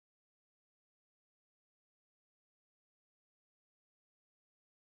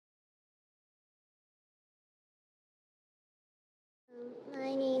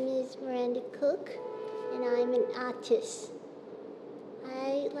My name is Miranda Cook, and I'm an artist.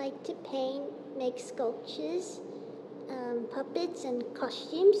 I like to paint, make sculptures, puppets, and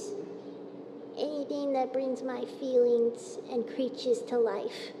costumes. Anything that brings my feelings and creatures to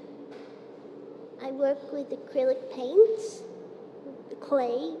life. I work with acrylic paints,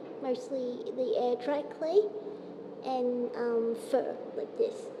 clay, mostly the air dry clay, and fur, like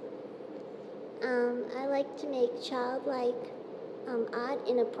this. I like to make childlike art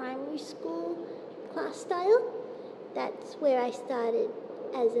in a primary school class style. That's where I started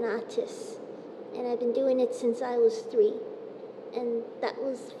as an artist, and I've been doing it since I was 3. And that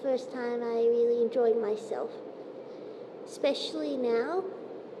was the first time I really enjoyed myself. Especially now,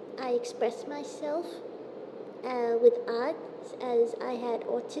 I express myself with art, as I had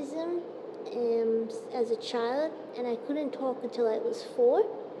autism as a child, and I couldn't talk until I was 4.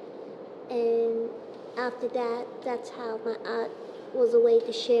 And after that, that's how my art was a way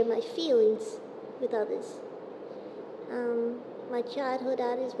to share my feelings with others. My childhood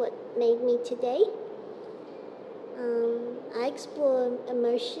art is what made me today. I explore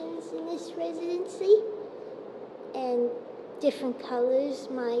emotions in this residency, and different colors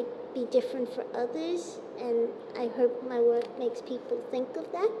might be different for others, and I hope my work makes people think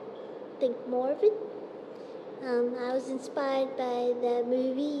of that, think more of it. I was inspired by the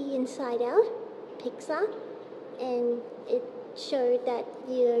movie Inside Out, Pixar, and it showed that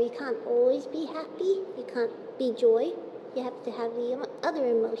you can't always be happy, you can't be joy, you have to have the other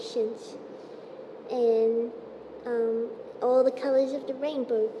emotions, and all the colors of the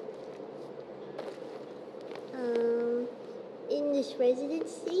rainbow. In this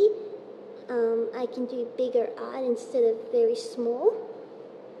residency, I can do bigger art instead of very small.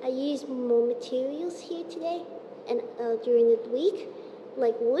 I use more materials here today and during the week,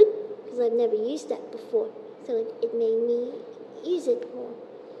 like wood, because I've never used that before, so it made me use it more.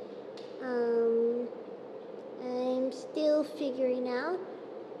 I'm still figuring out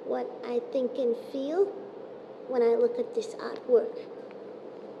what I think and feel when I look at this artwork.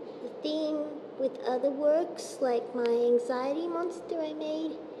 The theme with other works, like my anxiety monster I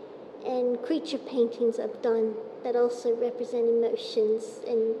made, and creature paintings I've done that also represent emotions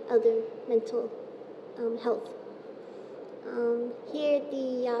and other mental health. Here at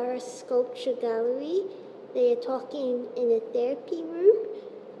the Yarra Sculpture Gallery, they are talking in a therapy room.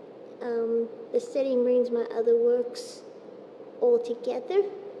 The setting brings my other works all together.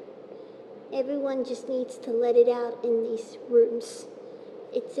 Everyone just needs to let it out in these rooms.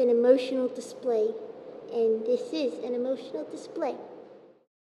 It's an emotional display, and this is an emotional display.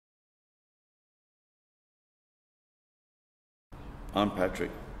 I'm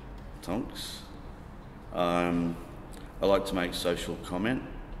Patrick Tonks. I like to make social comment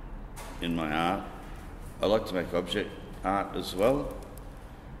in my art. I like to make object art as well.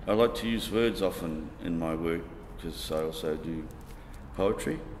 I like to use words often in my work because I also do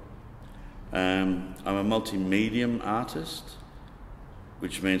poetry. I'm a multi-medium artist,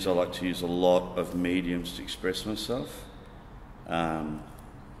 which means I like to use a lot of mediums to express myself. I've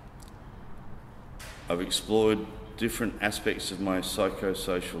explored different aspects of my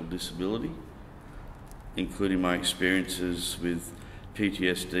psychosocial disability, including my experiences with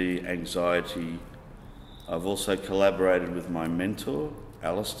PTSD, anxiety. I've also collaborated with my mentor,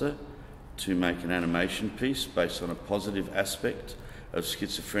 Alistair, to make an animation piece based on a positive aspect of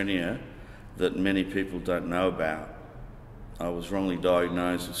schizophrenia that many people don't know about. I was wrongly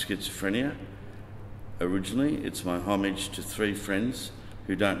diagnosed with schizophrenia. Originally, it's my homage to 3 friends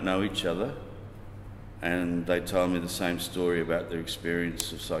who don't know each other, and they told me the same story about their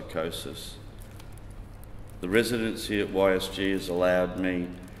experience of psychosis. The residency at YSG has allowed me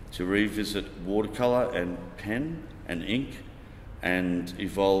to revisit watercolour and pen and ink and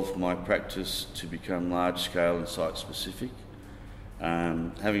evolve my practice to become large-scale and site-specific.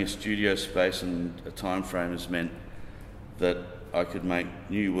 Having a studio space and a time frame has meant that I could make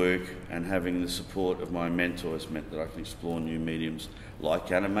new work, and having the support of my mentor has meant that I can explore new mediums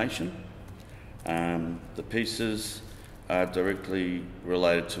like animation. The pieces are directly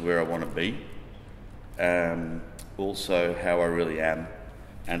related to where I want to be, also how I really am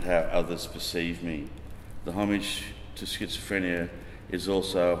and how others perceive me. The homage to schizophrenia is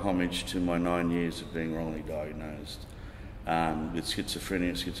also a homage to my 9 years of being wrongly diagnosed with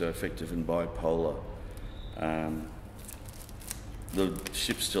schizophrenia, schizoaffective and bipolar. The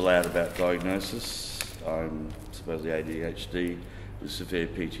ship's still out about diagnosis. I'm supposedly ADHD with severe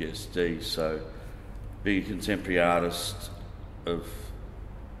PTSD, so being a contemporary artist of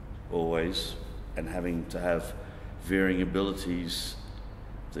always and having to have varying abilities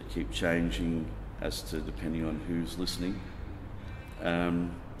that keep changing as to depending on who's listening,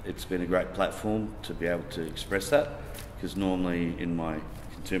 It's been a great platform to be able to express that, because normally in my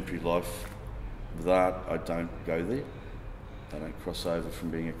contemporary life with art, I don't go there. I don't cross over from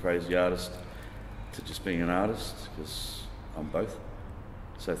being a crazy artist to just being an artist, because I'm both.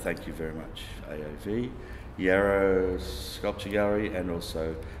 So thank you very much, AAV, Yarra Sculpture Gallery, and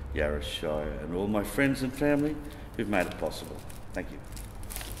also Yarra Shire, and all my friends and family who've made it possible. Thank you.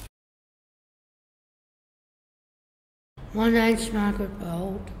 My name's Margaret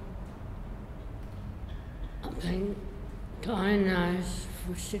Bold. I've been diagnosed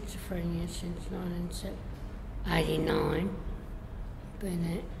for schizophrenia since 1989.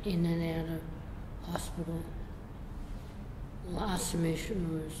 Been in and out of hospital. Last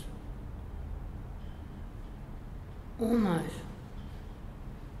submission was almost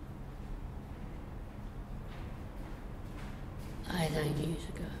 18 years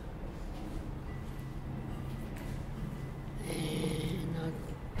ago. And I'm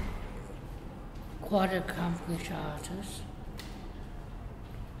quite an accomplished artist.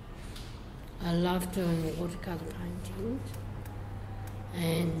 I love doing watercolour paintings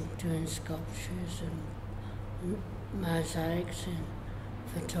and doing sculptures and mosaics and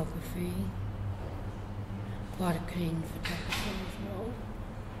photography. Quite a keen photographer as well.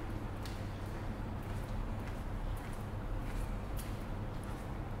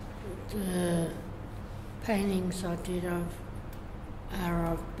 The paintings I did are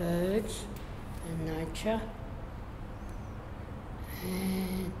of birds and nature,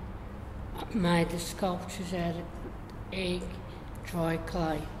 and I made the sculptures out of egg dry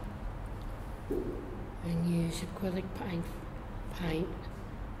clay and used acrylic paint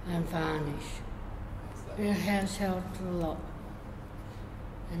and varnish. It has helped a lot,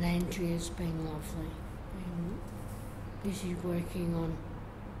 and Andrea's been lovely. Been busy working on.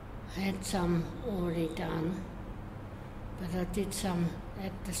 I had some already done, but I did some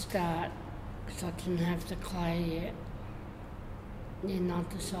at the start because I didn't have the clay yet. Then I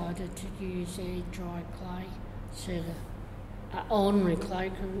decided to use air dry clay instead of ordinary clay,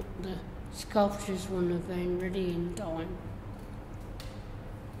 because the sculptures wouldn't have been ready in time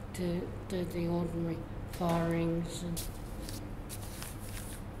to do the ordinary firings,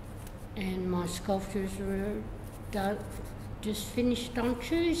 and my sculptures were done, just finished on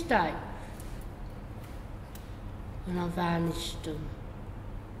Tuesday, and I varnished them.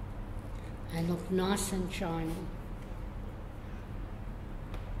 They look nice and shiny.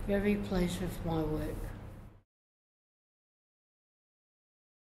 Very pleased with my work.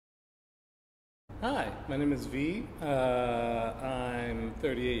 Hi, my name is V. I'm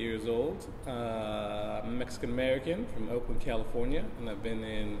 38 years old. I'm Mexican-American from Oakland, California, and I've been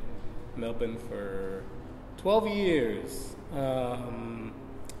in Melbourne for 12 years.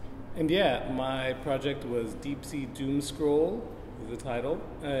 And yeah, my project was Deep Sea Doom Scroll, is the title,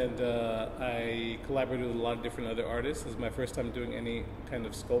 and I collaborated with a lot of different other artists. This is my first time doing any kind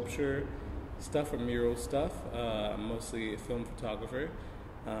of sculpture stuff or mural stuff. I'm mostly a film photographer.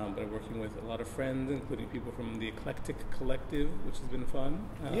 But I'm working with a lot of friends, including people from the Eclectic Collective, which has been fun.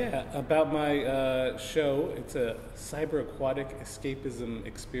 Yeah, about my show, it's a cyber-aquatic escapism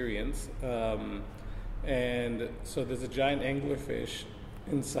experience. And so there's a giant anglerfish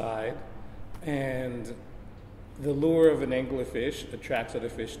inside, and the lure of an anglerfish attracts other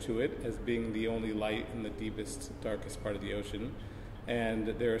fish to it as being the only light in the deepest, darkest part of the ocean. And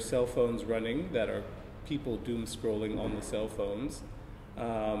there are cell phones running that are people doom scrolling on the cell phones.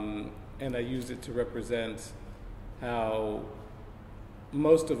 And I use it to represent how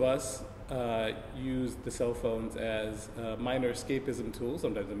most of us use the cell phones as a minor escapism tool,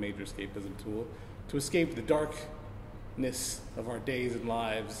 sometimes a major escapism tool, to escape the darkness of our days and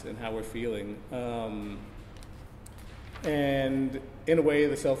lives and how we're feeling. And in a way,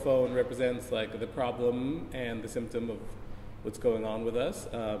 the cell phone represents like the problem and the symptom of what's going on with us.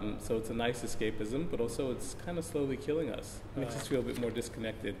 So it's a nice escapism, but also it's kind of slowly killing us. It makes us feel a bit more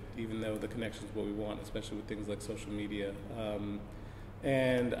disconnected, even though the connection is what we want, especially with things like social media.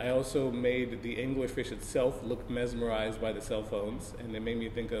 And I also made the anglerfish itself look mesmerized by the cell phones, and it made me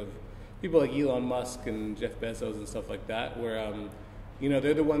think of people like Elon Musk and Jeff Bezos and stuff like that, where you know,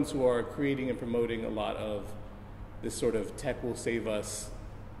 they're the ones who are creating and promoting a lot of this sort of tech will save us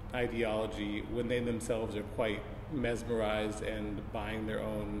ideology, when they themselves are quite mesmerized and buying their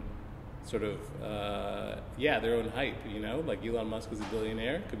own sort of their own hype, you know. Like Elon Musk is a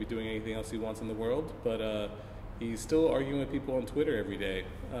billionaire, could be doing anything else he wants in the world, but he's still arguing with people on Twitter every day,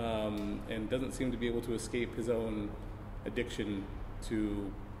 and doesn't seem to be able to escape his own addiction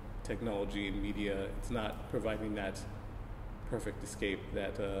to technology and media. It's not providing that perfect escape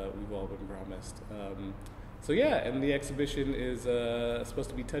that we've all been promised. So yeah, and the exhibition is supposed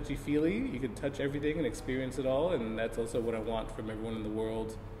to be touchy-feely. You can touch everything and experience it all, and that's also what I want from everyone in the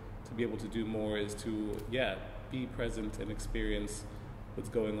world to be able to do more, is to, be present and experience what's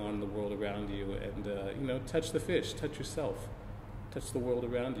going on in the world around you, and touch the fish, touch yourself, touch the world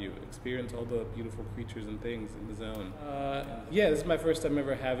around you, experience all the beautiful creatures and things in the zone. This is my first time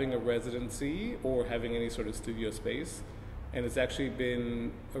ever having a residency or having any sort of studio space. And it's actually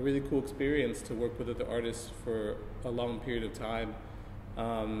been a really cool experience to work with other artists for a long period of time.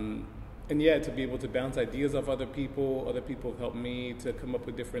 To be able to bounce ideas off other people have helped me to come up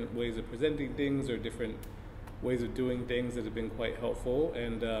with different ways of presenting things or different ways of doing things that have been quite helpful.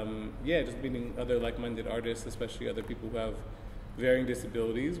 And just meeting other like-minded artists, especially other people who have varying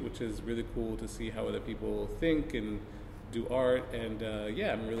disabilities, which is really cool to see how other people think and do art. And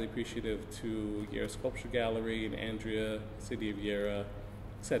I'm really appreciative to Yarra Sculpture Gallery and Andrea, City of Yarra,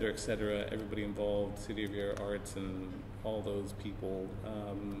 et cetera, everybody involved, City of Yarra Arts and all those people.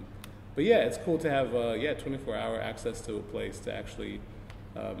 It's cool to have 24-hour access to a place to actually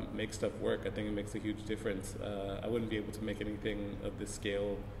make stuff work. I think it makes a huge difference. I wouldn't be able to make anything of this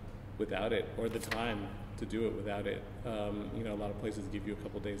scale without it, or the time to do it without it. A lot of places give you a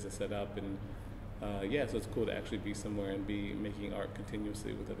couple days to set up, and so it's cool to actually be somewhere and be making art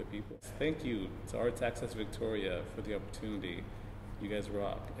continuously with other people. Thank you to Arts Access Victoria for the opportunity. You guys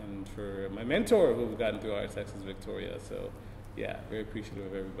rock. And for my mentor who've gotten through Arts Access Victoria. So very appreciative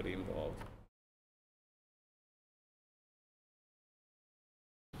of everybody involved.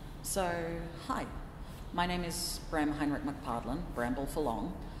 So, hi. My name is Bram Heinrich McPardlin, Bramble for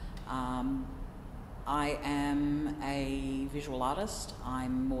long. I am a visual artist.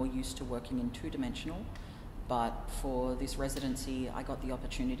 I'm more used to working in two-dimensional, but for this residency I got the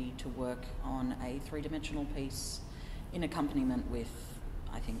opportunity to work on a three-dimensional piece in accompaniment with,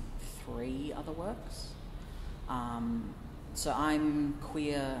 I think, 3 other works. So I'm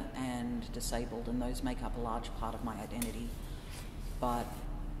queer and disabled, and those make up a large part of my identity. But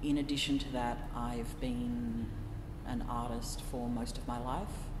in addition to that, I've been an artist for most of my life.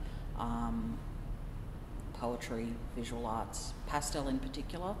 Poetry, visual arts, pastel in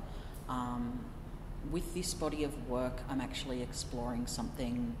particular. With this body of work, I'm actually exploring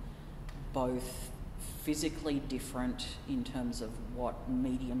something both physically different in terms of what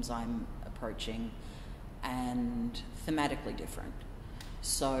mediums I'm approaching and thematically different.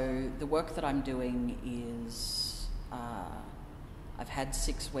 So the work that I'm doing is, I've had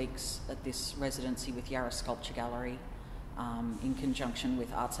 6 weeks at this residency with Yarra Sculpture Gallery in conjunction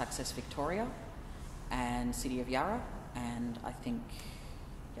with Arts Access Victoria and City of Yarra, and I think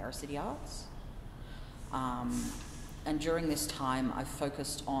Yarra City Arts. And during this time, I've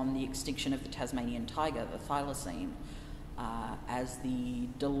focused on the extinction of the Tasmanian tiger, the thylacine, as the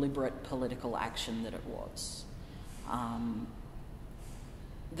deliberate political action that it was.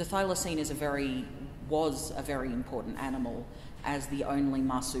 The thylacine was a very important animal as the only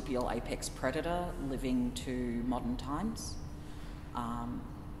marsupial apex predator living to modern times.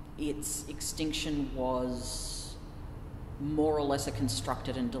 Its extinction was more or less a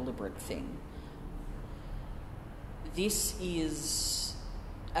constructed and deliberate thing. This is,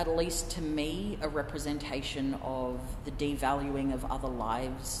 at least to me, a representation of the devaluing of other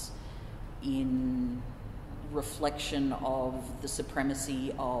lives in reflection of the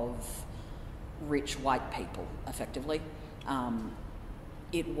supremacy of rich white people, effectively.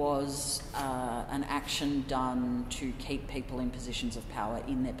 It was an action done to keep people in positions of power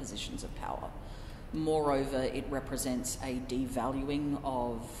in their positions of power. Moreover, it represents a devaluing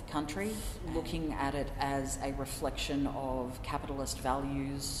of country, looking at it as a reflection of capitalist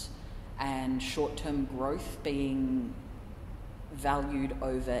values and short-term growth being valued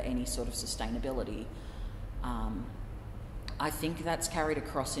over any sort of sustainability. I think that's carried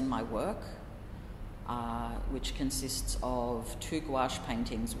across in my work, which consists of 2 gouache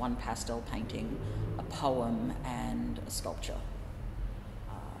paintings, 1 pastel painting, a poem and a sculpture.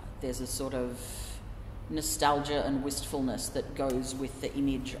 There's a sort of nostalgia and wistfulness that goes with the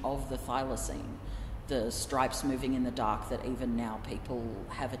image of the thylacine, the stripes moving in the dark that even now people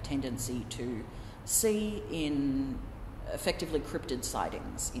have a tendency to see in effectively cryptid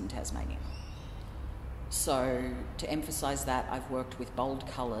sightings in Tasmania. So to emphasise that, I've worked with bold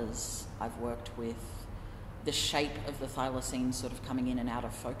colours, I've worked with the shape of the thylacine sort of coming in and out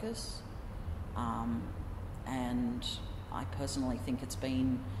of focus, and I personally think it's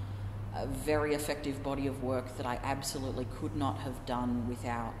been a very effective body of work that I absolutely could not have done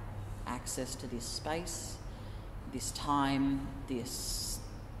without access to this space, this time, this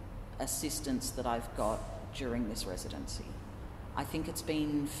assistance that I've got during this residency. I think it's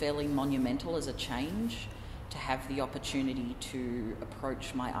been fairly monumental as a change, to have the opportunity to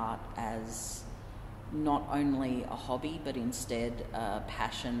approach my art as not only a hobby, but instead a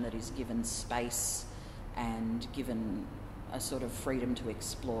passion that is given space and given a sort of freedom to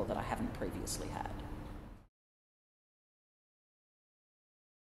explore that I haven't previously had.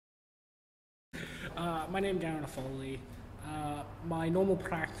 My name is Darren Foley. My normal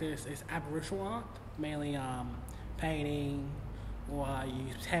practice is Aboriginal art, mainly painting, or I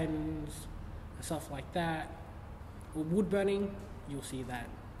use pens and stuff like that. Or wood burning, you'll see that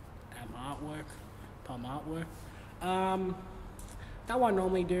at my artwork, part of my artwork. That's what I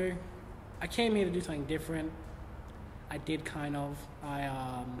normally do. I came here to do something different. I did kind of.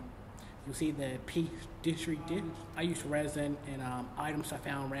 You'll see the Peak District did. I used resin and items I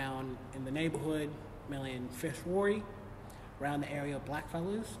found around in the neighborhood, mainly in Fitzroy, around the area of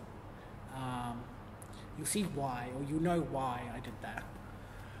Blackfellas. You'll see why, or you know why I did that.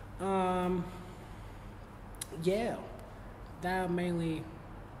 Yeah, that mainly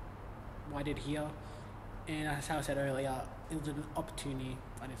what I did here. And as I said earlier, it was an opportunity.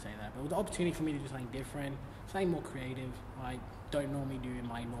 I didn't say that, but it was an opportunity for me to do something different, something more creative. I don't normally do in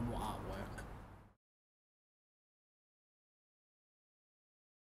my normal artwork.